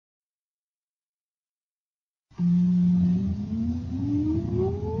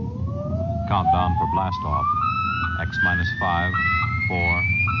Countdown for blast off. X minus 5, 4,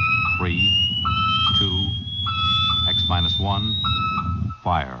 3, 2, X minus 1,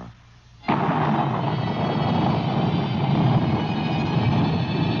 fire.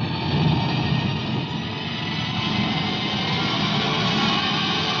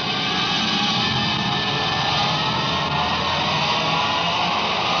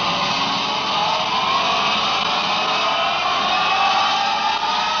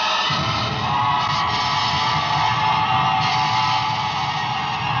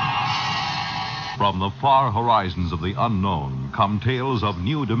 From the far horizons of the unknown come tales of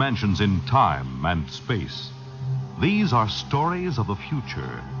new dimensions in time and space. These are stories of the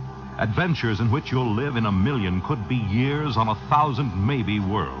future, adventures in which you'll live in a million, could be years, on 1,000 maybe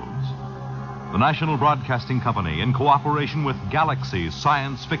worlds. The National Broadcasting Company, in cooperation with Galaxy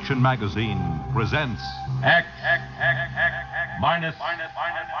Science Fiction Magazine, presents X minus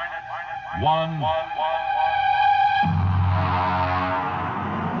 1.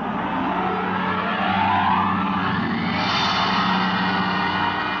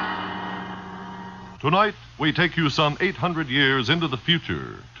 Tonight, we take you some 800 years into the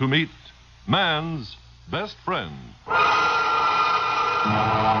future to meet man's best friend.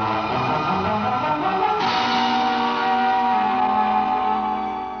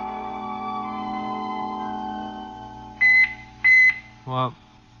 Well,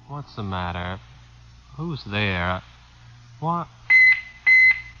 what's the matter? Who's there? What?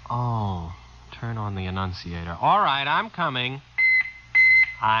 Oh, turn on the annunciator. All right, I'm coming.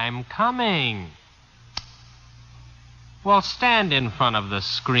 I'm coming. Well, stand in front of the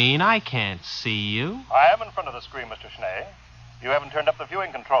screen. I can't see you. I am in front of the screen, Mr. Schnee. You haven't turned up the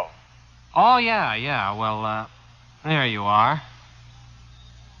viewing control. Oh, yeah. Well, there you are.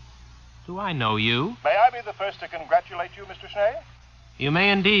 Do I know you? May I be the first to congratulate you, Mr. Schnee? You may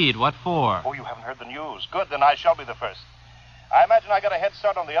indeed. What for? Oh, you haven't heard the news. Good, then I shall be the first. I imagine I got a head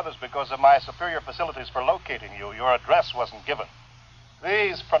start on the others because of my superior facilities for locating you. Your address wasn't given.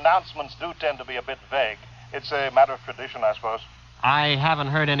 These pronouncements do tend to be a bit vague. It's a matter of tradition, I suppose. I haven't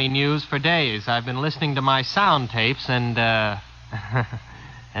heard any news for days. I've been listening to my sound tapes and,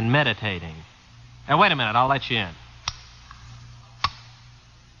 and meditating. Now, wait a minute. I'll let you in.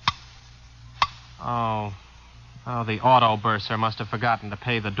 Oh, the auto bursar must have forgotten to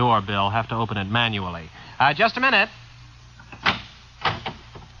pay the doorbell. Have to open it manually. Just a minute.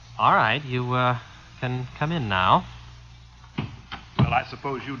 All right, you, can come in now. Well, I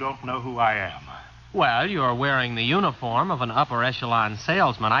suppose you don't know who I am. Well, you're wearing the uniform of an upper echelon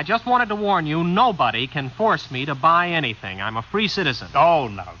salesman. I just wanted to warn you, nobody can force me to buy anything. I'm a free citizen. Oh,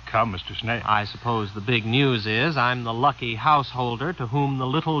 now, come, Mr. Schnee. I suppose the big news is I'm the lucky householder to whom the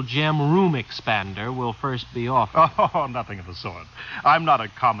little gem room expander will first be offered. Oh, nothing of the sort. I'm not a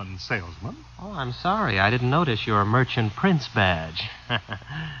common salesman. Oh, I'm sorry. I didn't notice your merchant prince badge.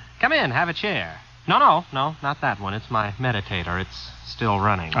 Come in, have a chair. No, not that one. It's my meditator. It's still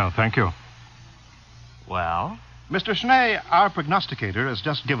running. Oh, thank you. Well? Mr. Schnee, our prognosticator has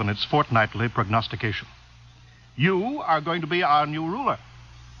just given its fortnightly prognostication. You are going to be our new ruler.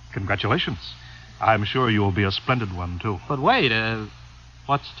 Congratulations. I'm sure you will be a splendid one, too. But wait,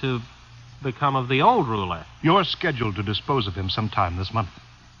 what's to become of the old ruler? You're scheduled to dispose of him sometime this month.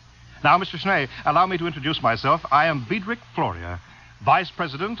 Now, Mr. Schnee, allow me to introduce myself. I am Biedrich Floria, Vice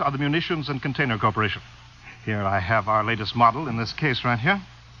President of the Munitions and Container Corporation. Here I have our latest model in this case right here.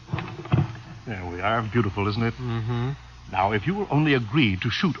 There we are. Beautiful, isn't it? Mm-hmm. Now, if you will only agree to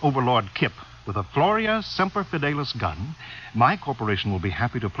shoot Overlord Kip with a Floria Semper Fidelis gun, my corporation will be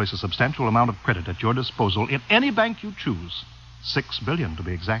happy to place a substantial amount of credit at your disposal in any bank you choose. $6 billion, to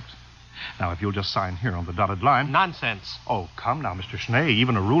be exact. Now, if you'll just sign here on the dotted line... Nonsense. Oh, come now, Mr. Schnee.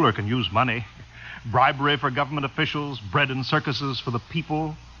 Even a ruler can use money. Bribery for government officials, bread and circuses for the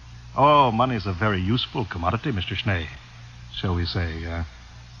people. Oh, money's a very useful commodity, Mr. Schnee. Shall we say,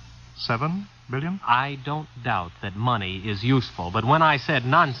 $7 billion? I don't doubt that money is useful, but when I said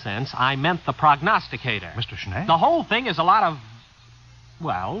nonsense, I meant the prognosticator. Mr. Schnee? The whole thing is a lot of,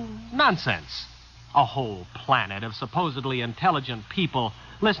 well, nonsense. A whole planet of supposedly intelligent people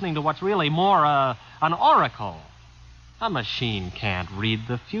listening to what's really more an oracle. A machine can't read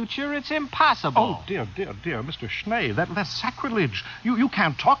the future. It's impossible. Oh, dear, Mr. Schnee, that's sacrilege. You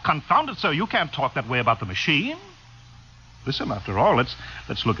can't talk, confound it, sir. You can't talk that way about the machine. Listen, after all,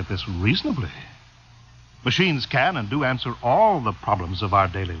 let's look at this reasonably. Machines can and do answer all the problems of our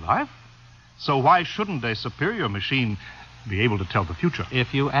daily life. So why shouldn't a superior machine be able to tell the future.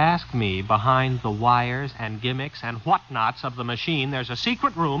 If you ask me, behind the wires and gimmicks and whatnots of the machine, there's a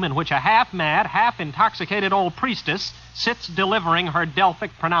secret room in which a half-mad, half-intoxicated old priestess sits delivering her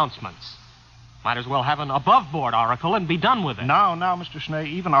Delphic pronouncements. Might as well have an above-board oracle and be done with it. Now, Mr.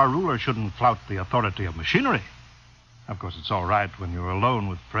 Schnee, even our ruler shouldn't flout the authority of machinery. Of course, it's all right when you're alone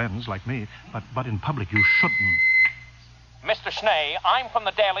with friends like me, but in public you shouldn't. Mr. Schnee, I'm from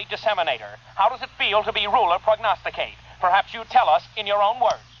the Daily Disseminator. How does it feel to be ruler prognosticate? Perhaps you tell us in your own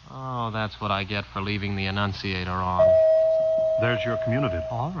words. Oh, that's what I get for leaving the Annunciator on. There's your communitive.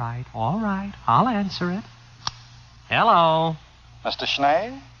 All right. I'll answer it. Hello. Mr.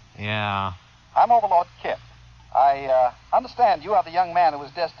 Schnee? Yeah. I'm Overlord Kip. I understand you are the young man who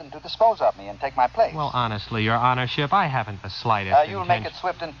is destined to dispose of me and take my place. Well, honestly, Your Honorship, I haven't the slightest You'll make it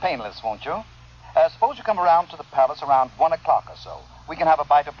swift and painless, won't you? Suppose you come around to the palace around 1 o'clock or so. We can have a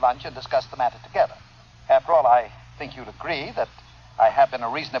bite of lunch and discuss the matter together. After all, I think you'd agree that I have been a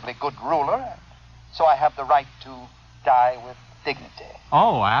reasonably good ruler, so I have the right to die with dignity.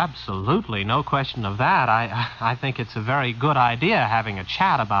 Oh, absolutely. No question of that. I think it's a very good idea having a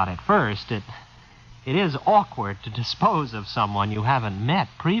chat about it first. It is awkward to dispose of someone you haven't met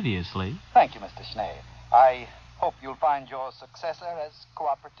previously. Thank you, Mr. Schnee. I hope you'll find your successor as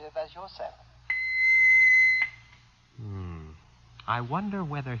cooperative as yourself. I wonder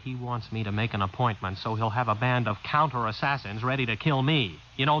whether he wants me to make an appointment so he'll have a band of counter-assassins ready to kill me.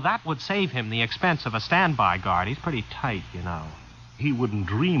 You know, that would save him the expense of a standby guard. He's pretty tight, you know. He wouldn't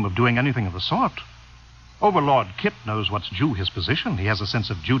dream of doing anything of the sort. Overlord Kip knows what's due his position. He has a sense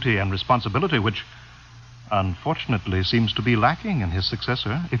of duty and responsibility, which, unfortunately, seems to be lacking in his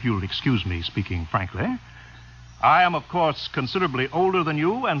successor, if you'll excuse me speaking frankly. I am, of course, considerably older than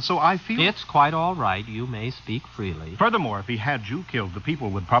you, and so I feel... It's quite all right. You may speak freely. Furthermore, if he had you killed, the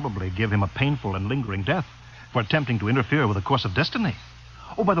people would probably give him a painful and lingering death for attempting to interfere with the course of destiny.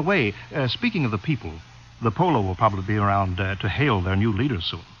 Oh, by the way, speaking of the people, the Polo will probably be around to hail their new leader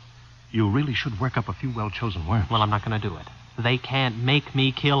soon. You really should work up a few well-chosen words. Well, I'm not going to do it. They can't make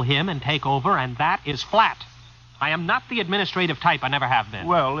me kill him and take over, and that is flat. I am not the administrative type. I never have been.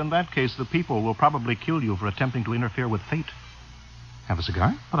 Well, in that case, the people will probably kill you for attempting to interfere with fate. Have a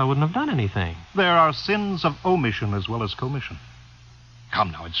cigar? But I wouldn't have done anything. There are sins of omission as well as commission.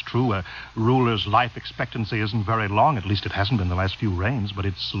 Come now, it's true. A ruler's life expectancy isn't very long. At least it hasn't been the last few reigns, but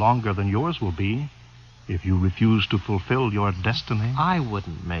it's longer than yours will be if you refuse to fulfill your destiny. I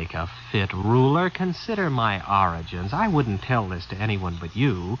wouldn't make a fit ruler. Consider my origins. I wouldn't tell this to anyone but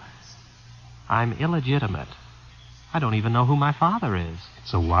you. I'm illegitimate. I don't even know who my father is.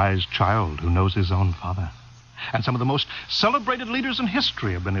 It's a wise child who knows his own father. And some of the most celebrated leaders in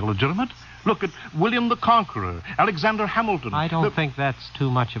history have been illegitimate. Look at William the Conqueror, Alexander Hamilton. I don't think that's too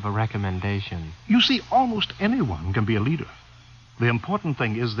much of a recommendation. You see, almost anyone can be a leader. The important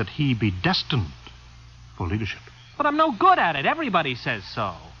thing is that he be destined for leadership. But I'm no good at it. Everybody says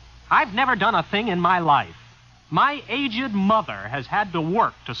so. I've never done a thing in my life. My aged mother has had to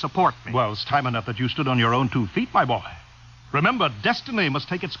work to support me. Well, it's time enough that you stood on your own 2 feet, my boy. Remember, destiny must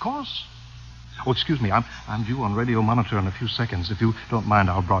take its course. Oh, excuse me, I'm due on radio monitor in a few seconds. If you don't mind,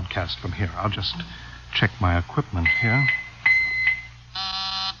 I'll broadcast from here. I'll just check my equipment here.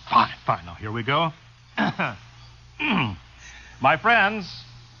 Fine. Now, here we go. My friends,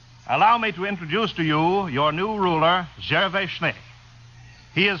 allow me to introduce to you your new ruler, Gervais Schnee.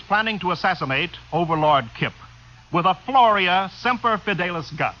 He is planning to assassinate Overlord Kip with a Floria Semper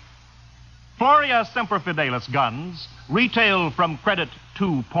Fidelis gun. Floria Semper Fidelis guns retail from credit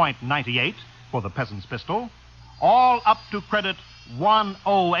 2.98 for the peasant's pistol, all up to credit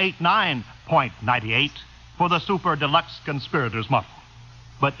 1089.98 for the super deluxe conspirator's model.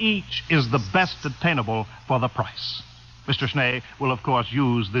 But each is the best attainable for the price. Mr. Schnee will, of course,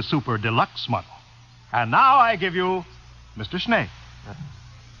 use the super deluxe model. And now I give you Mr. Schnee.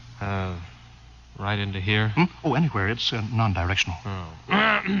 Right into here? Oh, anywhere. It's non-directional.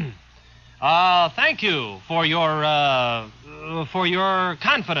 Thank you for your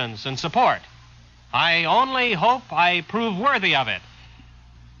confidence and support. I only hope I prove worthy of it.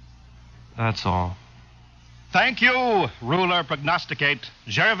 That's all. Thank you, ruler prognosticate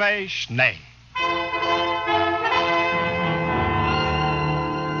Gervais Schnee.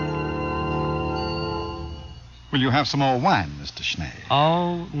 Will you have some more wine, Mr. Schnee?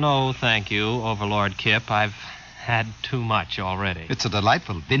 Oh, no, thank you, Overlord Kip. I've had too much already. It's a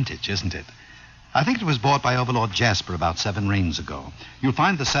delightful vintage, isn't it? I think it was bought by Overlord Jasper about 7 reigns ago. You'll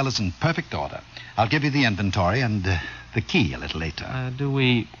find the cellars in perfect order. I'll give you the inventory and the key a little later. Do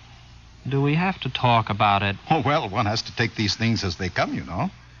we have to talk about it? Oh, well, one has to take these things as they come, you know.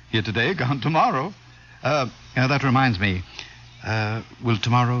 Here today, gone tomorrow. That reminds me. Will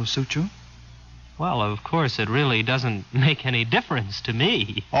tomorrow suit you? Well, of course, it really doesn't make any difference to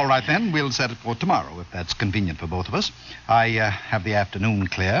me. All right, then. We'll set it for tomorrow, if that's convenient for both of us. I have the afternoon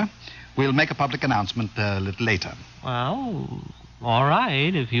clear. We'll make a public announcement a little later. Well, all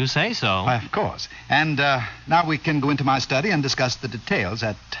right, if you say so. Of course. And now we can go into my study and discuss the details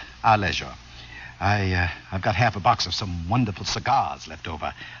at our leisure. I've got half a box of some wonderful cigars left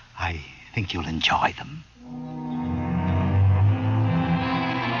over. I think you'll enjoy them.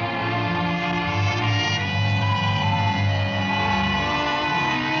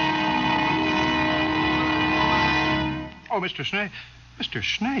 Oh, Mr. Schnee. Mr.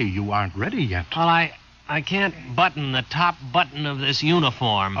 Schnee, you aren't ready yet. Well, I can't button the top button of this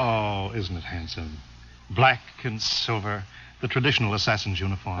uniform. Oh, isn't it handsome? Black and silver, the traditional assassin's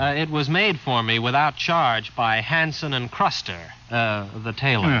uniform. It was made for me without charge by Hanson and Cruster, the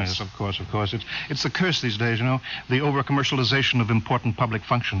tailors. Yes, of course. It's the curse these days, you know, the over-commercialization of important public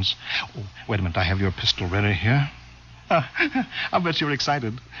functions. Oh, wait a minute, I have your pistol ready here. I bet you're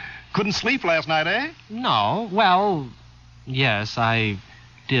excited. Couldn't sleep last night, eh? No, well, yes, I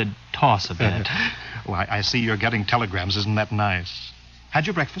did toss a bit. Well, I see you're getting telegrams. Isn't that nice? Had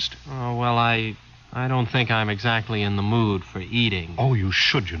your breakfast? Oh, well, I don't think I'm exactly in the mood for eating. Oh, you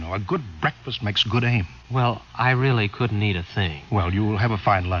should, you know. A good breakfast makes good aim. Well, I really couldn't eat a thing. Well, you'll have a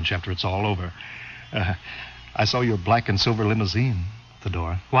fine lunch after it's all over. I saw your black and silver limousine at the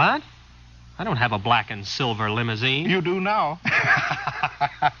door. What? I don't have a black and silver limousine. You do now.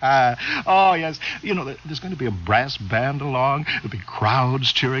 Oh, yes. You know, there's going to be a brass band along. There'll be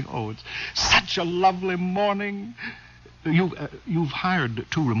crowds cheering. Oh, it's such a lovely morning. You've hired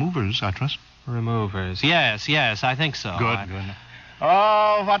 2 removers, I trust. Removers. Yes, I think so. Good.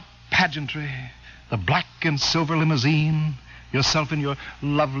 Oh, what pageantry. The black and silver limousine, yourself in your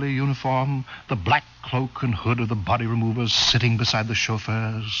lovely uniform, the black cloak and hood of the body removers sitting beside the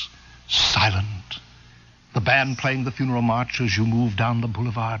chauffeurs, silent. The band playing the funeral march as you move down the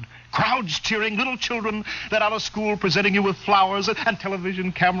boulevard. Crowds cheering, little children let out of school presenting you with flowers and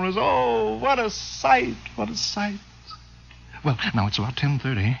television cameras. Oh, what a sight, what a sight. Well, now it's about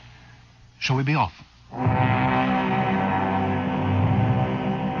 10:30. Shall we be off?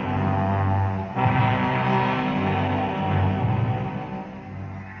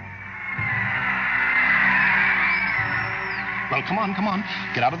 Well, come on.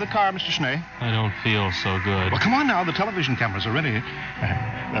 Get out of the car, Mr. Schnee. I don't feel so good. Well, come on now. The television cameras are ready.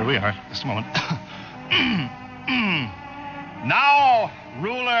 There we are. Just a moment. Now,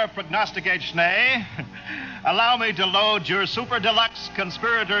 ruler prognosticate Schnee, allow me to load your super deluxe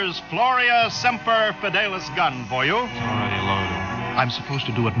conspirators Floria Semper Fidelis gun for you. It's already loaded. I'm supposed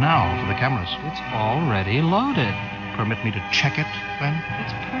to do it now for the cameras. It's already loaded. Permit me to check it, then?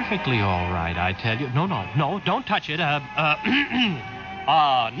 It's perfectly all right, I tell you. No, don't touch it.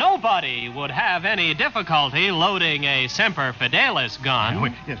 Nobody would have any difficulty loading a Semper Fidelis gun.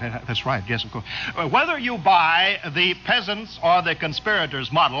 Wait, yes, that's right. Yes, of course. Whether you buy the peasants or the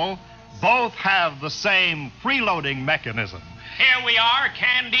conspirators model, both have the same freeloading mechanism. Here we are,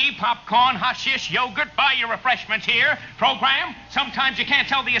 candy, popcorn, hashish, yogurt. Buy your refreshments here. Program. Sometimes you can't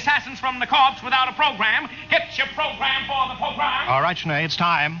tell the assassins from the corpse without a program. Get your program for the program. All right, Schnee, it's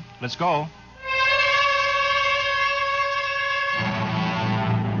time. Let's go.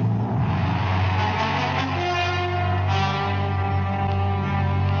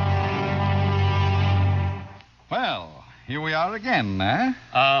 Well, here we are again, eh?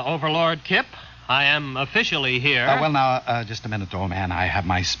 Overlord Kip, I am officially here. Well, now, just a minute, old man. I have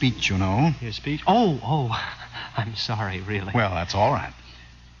my speech, you know. Your speech? Oh, I'm sorry, really. Well, that's all right.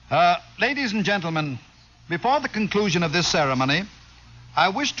 Ladies and gentlemen, before the conclusion of this ceremony, I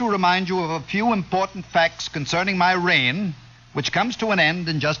wish to remind you of a few important facts concerning my reign, which comes to an end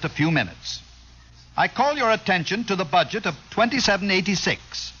in just a few minutes. I call your attention to the budget of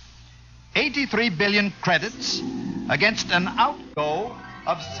 2786. 83 billion credits against an outgo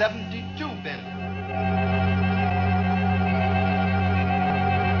of 72 billion.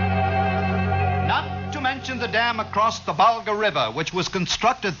 Not to mention the dam across the Volga River, which was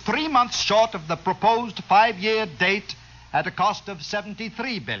constructed 3 months short of the proposed 5-year date at a cost of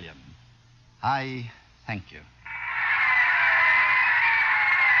 73 billion. I thank you.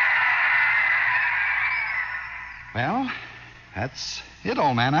 Well, that's it,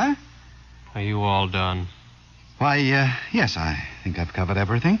 old man, huh? Are you all done? Why, yes, I think I've covered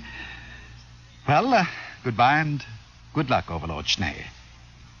everything. Well, goodbye and good luck, Overlord Schnee.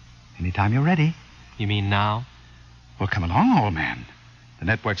 Anytime you're ready. You mean now? Well, come along, old man. The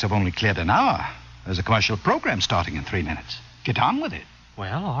networks have only cleared an hour. There's a commercial program starting in 3 minutes. Get on with it.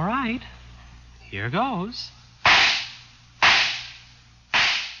 Well, all right. Here goes.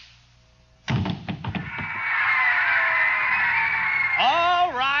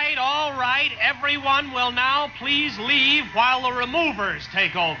 All right. Everyone will now please leave while the removers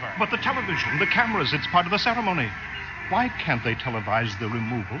take over. But the television, the cameras, it's part of the ceremony. Why can't they televise the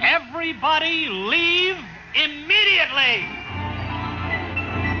removal? Everybody leave immediately!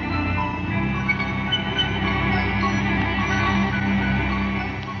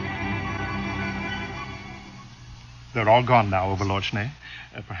 They're all gone now, Overlord Schnee.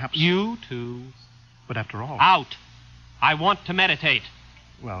 Perhaps... You too. But after all... Out. I want to meditate.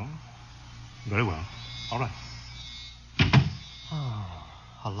 Well, very well. All right. Oh,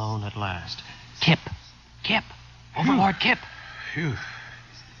 alone at last. Kip. Overlord Kip. Phew.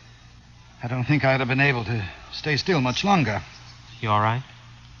 I don't think I'd have been able to stay still much longer. You all right?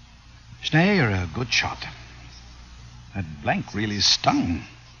 Schnee, you're a good shot. That blank really stung.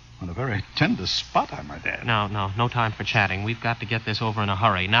 On a very tender spot, I might add. No time for chatting. We've got to get this over in a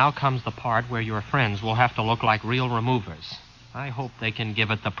hurry. Now comes the part where your friends will have to look like real removers. I hope they can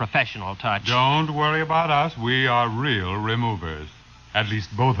give it the professional touch. Don't worry about us. We are real removers. At least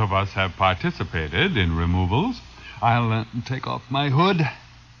both of us have participated in removals. I'll take off my hood.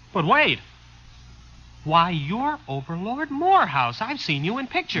 But wait. Why, you're Overlord Morehouse. I've seen you in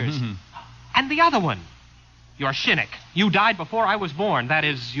pictures. Mm-hmm. And the other one. You're Shinnick. You died before I was born. That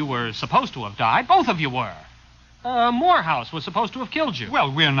is, you were supposed to have died. Both of you were. Morehouse was supposed to have killed you.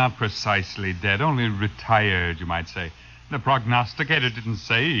 Well, we're not precisely dead, only retired, you might say. The prognosticator didn't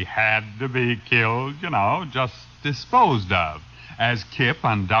say he had to be killed, just disposed of, as Kip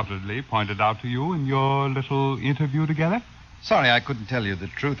undoubtedly pointed out to you in your little interview together. Sorry I couldn't tell you the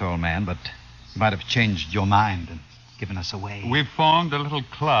truth, old man, but you might have changed your mind and given us away. We've formed a little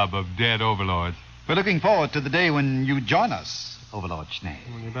club of dead overlords. We're looking forward to the day when you join us, Overlord Schnee.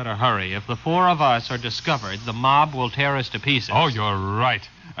 Well, you better hurry. If the four of us are discovered, the mob will tear us to pieces. Oh, you're right.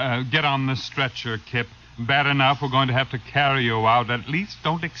 Get on the stretcher, Kip. Bad enough we're going to have to carry you out. At least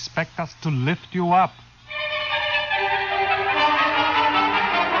don't expect us to lift you up.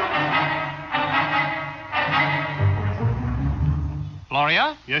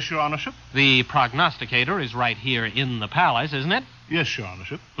 Gloria? Yes, Your Honorship? The prognosticator is right here in the palace, isn't it? Yes, Your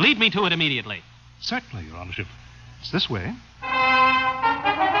Honorship. Lead me to it immediately. Certainly, Your Honorship. It's this way.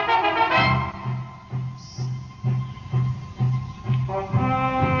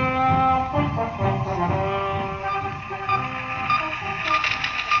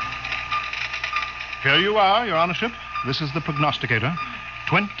 Here you are, Your Honorship. This is the prognosticator.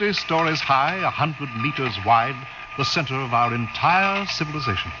 20 stories high, 100 meters wide, the center of our entire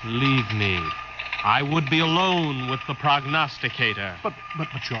civilization. Leave me. I would be alone with the prognosticator. But,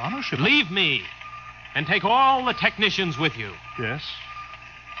 Your Honorship... Leave me. And take all the technicians with you. Yes.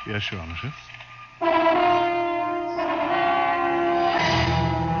 Yes, Your Honorship.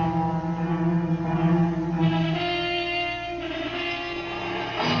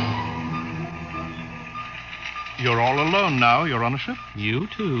 You're all alone now, Your Honorship. You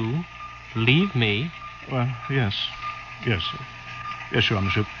too. Leave me. Well, yes. Yes, Your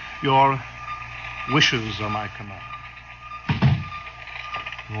Honorship. Your wishes are my command.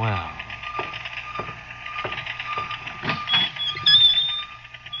 Well.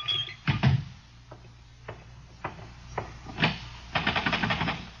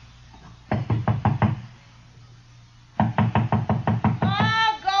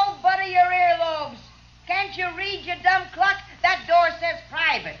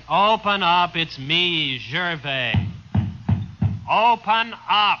 Open up. It's me, Gervais. Open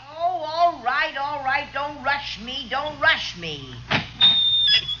up. Oh, all right. Don't rush me.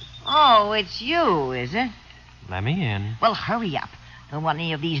 Oh, it's you, is it? Let me in. Well, hurry up. Don't want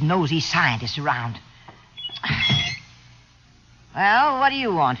any of these nosy scientists around. Well, what do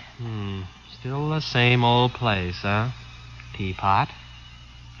you want? Still the same old place, huh? Teapot.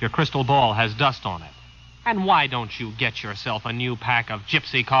 Your crystal ball has dust on it. And why don't you get yourself a new pack of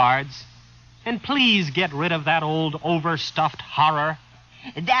gypsy cards? And please get rid of that old overstuffed horror.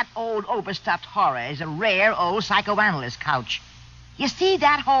 That old overstuffed horror is a rare old psychoanalyst couch. You see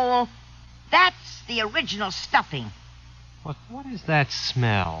that hole? That's the original stuffing. What is that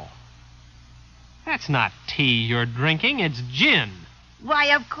smell? That's not tea you're drinking, it's gin.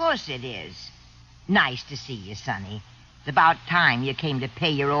 Why, of course it is. Nice to see you, Sonny. It's about time you came to pay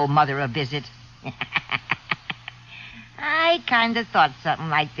your old mother a visit. I kind of thought something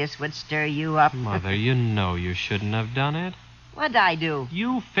like this would stir you up. Mother, you know you shouldn't have done it. What'd I do?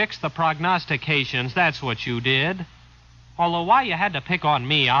 You fixed the prognostications, that's what you did. Although why you had to pick on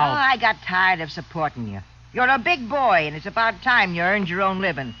me, I got tired of supporting you. You're a big boy, and it's about time you earned your own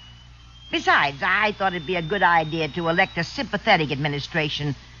living. Besides, I thought it'd be a good idea to elect a sympathetic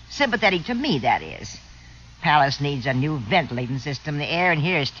administration. Sympathetic to me, that is. Palace needs a new ventilating system. The air in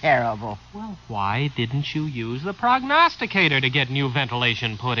here is terrible. Well, why didn't you use the prognosticator to get new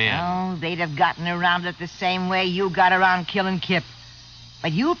ventilation put in? Oh, they'd have gotten around it the same way you got around killing Kip.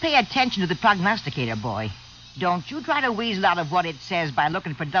 But you pay attention to the prognosticator, boy. Don't you try to weasel out of what it says by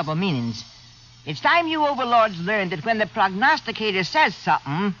looking for double meanings. It's time you overlords learned that when the prognosticator says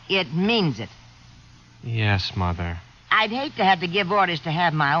something, it means it. Yes, Mother. I'd hate to have to give orders to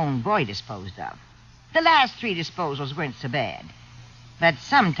have my own boy disposed of. The last 3 disposals weren't so bad. But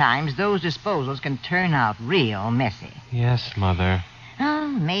sometimes those disposals can turn out real messy. Yes, Mother. Oh,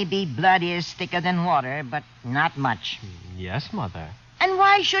 maybe blood is thicker than water, but not much. Yes, Mother. And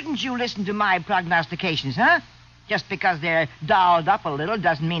why shouldn't you listen to my prognostications, huh? Just because they're dolled up a little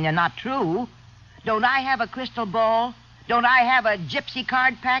doesn't mean they're not true. Don't I have a crystal ball? Don't I have a gypsy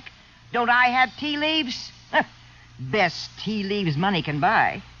card pack? Don't I have tea leaves? Best tea leaves money can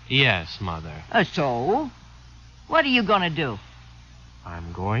buy. Yes, Mother. So? What are you going to do?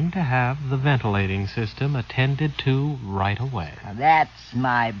 I'm going to have the ventilating system attended to right away. Now, that's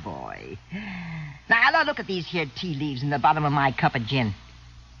my boy. Now, look at these here tea leaves in the bottom of my cup of gin.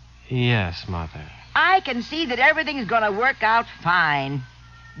 Yes, Mother. I can see that everything's going to work out fine.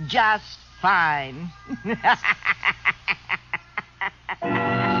 Just fine.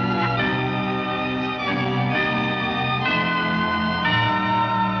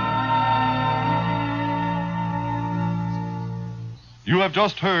 You have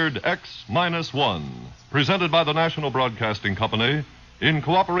just heard X-1, presented by the National Broadcasting Company in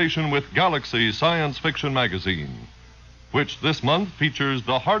cooperation with Galaxy Science Fiction Magazine, which this month features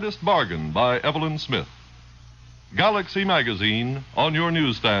The Hardest Bargain by Evelyn Smith. Galaxy Magazine on your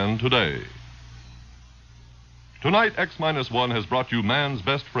newsstand today. Tonight, X-1 has brought you Man's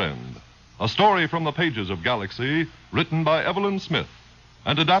Best Friend, a story from the pages of Galaxy, written by Evelyn Smith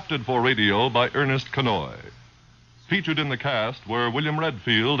and adapted for radio by Ernest Kanoy. Featured in the cast were William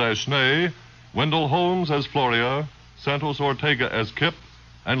Redfield as Schnee, Wendell Holmes as Floria, Santos Ortega as Kip,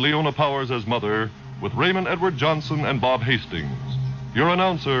 and Leona Powers as Mother, with Raymond Edward Johnson and Bob Hastings. Your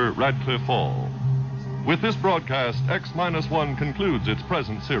announcer, Radcliffe Hall. With this broadcast, X-1 concludes its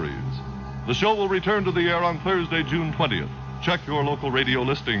present series. The show will return to the air on Thursday, June 20th. Check your local radio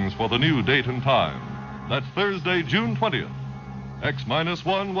listings for the new date and time. That's Thursday, June 20th.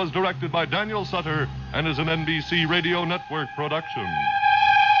 X-1 was directed by Daniel Sutter and is an NBC Radio Network production.